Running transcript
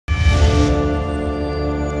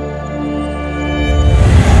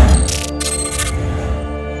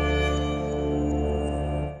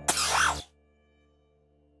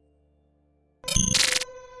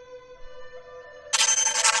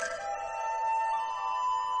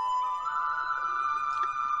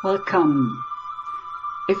Welcome.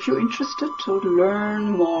 If you're interested to learn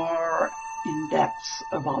more in depth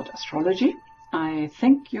about astrology, I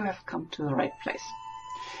think you have come to the right place.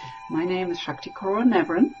 My name is Shakti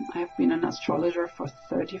Navran. I have been an astrologer for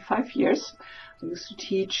 35 years. I used to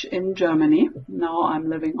teach in Germany. Now I'm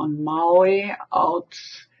living on Maui, out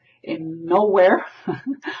in nowhere,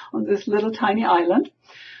 on this little tiny island.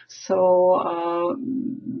 So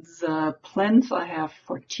the plans I have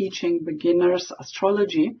for teaching beginners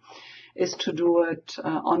astrology is to do it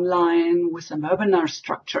online with a webinar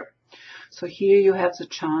structure. So here you have the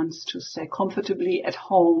chance to stay comfortably at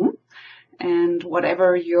home, and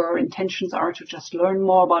whatever your intentions are to just learn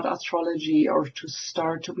more about astrology or to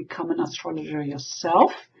start to become an astrologer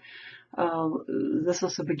yourself, this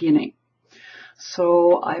is the beginning.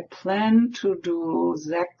 So I plan to do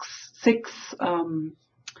six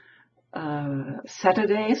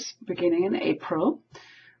Saturdays beginning in April,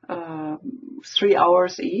 3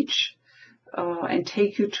 hours each, and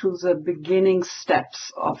take you to the beginning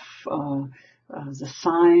steps of the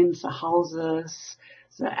signs, the houses,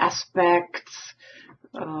 the aspects,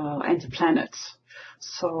 and the planets.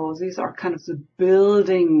 So these are kind of the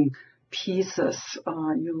building pieces.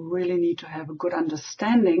 You really need to have a good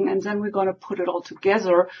understanding, and then we're going to put it all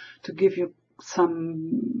together to give you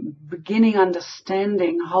some beginning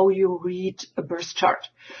understanding how you read a birth chart.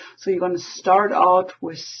 So you're going to start out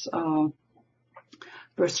with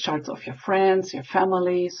birth charts of your friends, your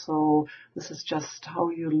family. So this is just how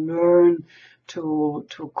you learn to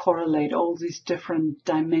correlate all these different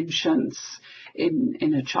dimensions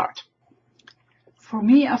in a chart. For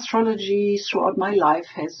me, astrology throughout my life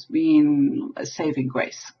has been a saving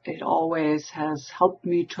grace. It always has helped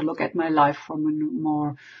me to look at my life from a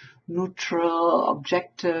more neutral,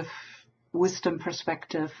 objective, wisdom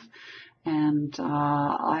perspective. And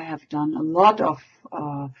I have done a lot of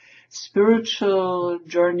spiritual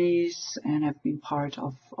journeys and have been part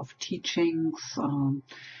of teachings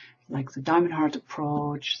like the Diamond Heart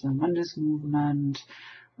approach, the Oneness movement.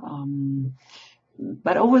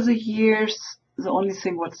 But over the years, the only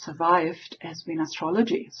thing what survived has been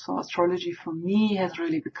astrology. So astrology for me has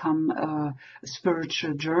really become a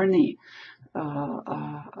spiritual journey,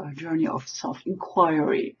 a journey of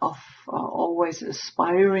self-inquiry, of always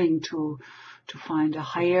aspiring to find a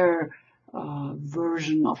higher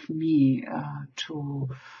version of me, to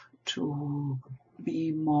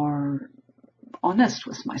be more honest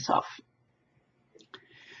with myself.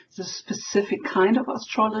 The specific kind of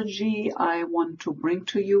astrology I want to bring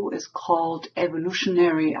to you is called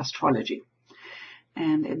evolutionary astrology.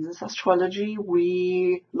 And in this astrology,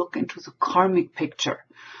 we look into the karmic picture.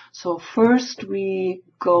 So first we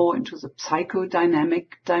go into the psychodynamic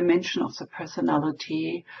dimension of the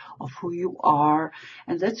personality, of who you are.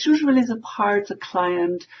 And that's usually the part the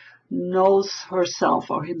client knows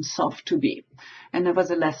herself or himself to be. And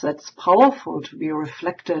nevertheless, that's powerful to be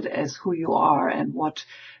reflected as who you are and what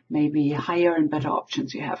maybe higher and better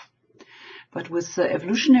options you have. But with the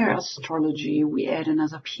evolutionary astrology, we add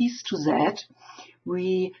another piece to that.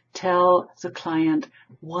 We tell the client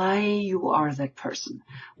why you are that person,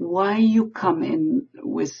 why you come in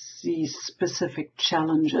with these specific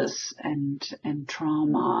challenges and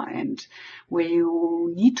trauma, and where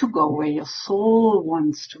you need to go, where your soul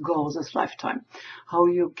wants to go this lifetime, how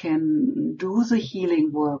you can do the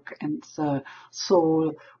healing work and the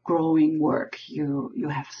soul growing work you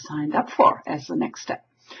have signed up for as the next step.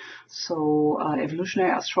 So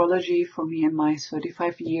evolutionary astrology for me in my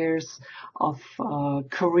 35 years of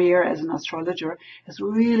career as an astrologer has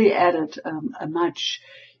really added a much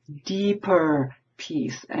deeper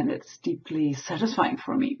piece, and it's deeply satisfying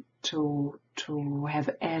for me to have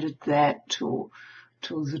added that to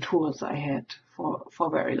the tools I had for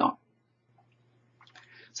very long.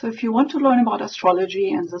 So if you want to learn about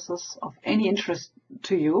astrology and this is of any interest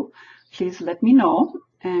to you, please let me know.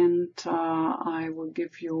 And I will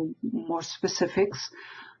give you more specifics.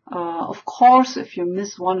 Of course, if you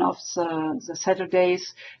miss one of the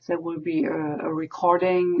Saturdays, there will be a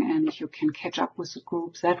recording and you can catch up with the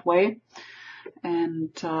group that way.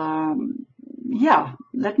 And yeah,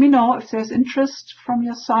 let me know if there's interest from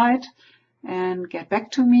your side and get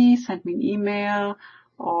back to me, send me an email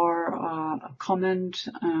or a comment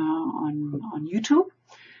on YouTube,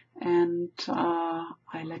 and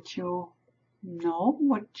I let you know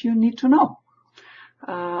what you need to know.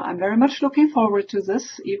 I'm very much looking forward to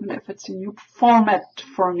this, even if it's a new format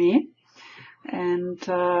for me. And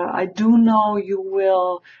I do know you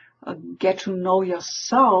will get to know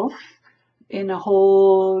yourself in a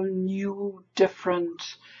whole new, different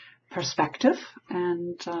perspective.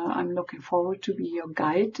 And I'm looking forward to be your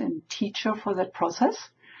guide and teacher for that process.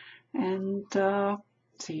 And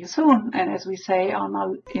See you soon. And as we say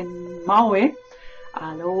in Maui,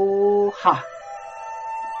 aloha.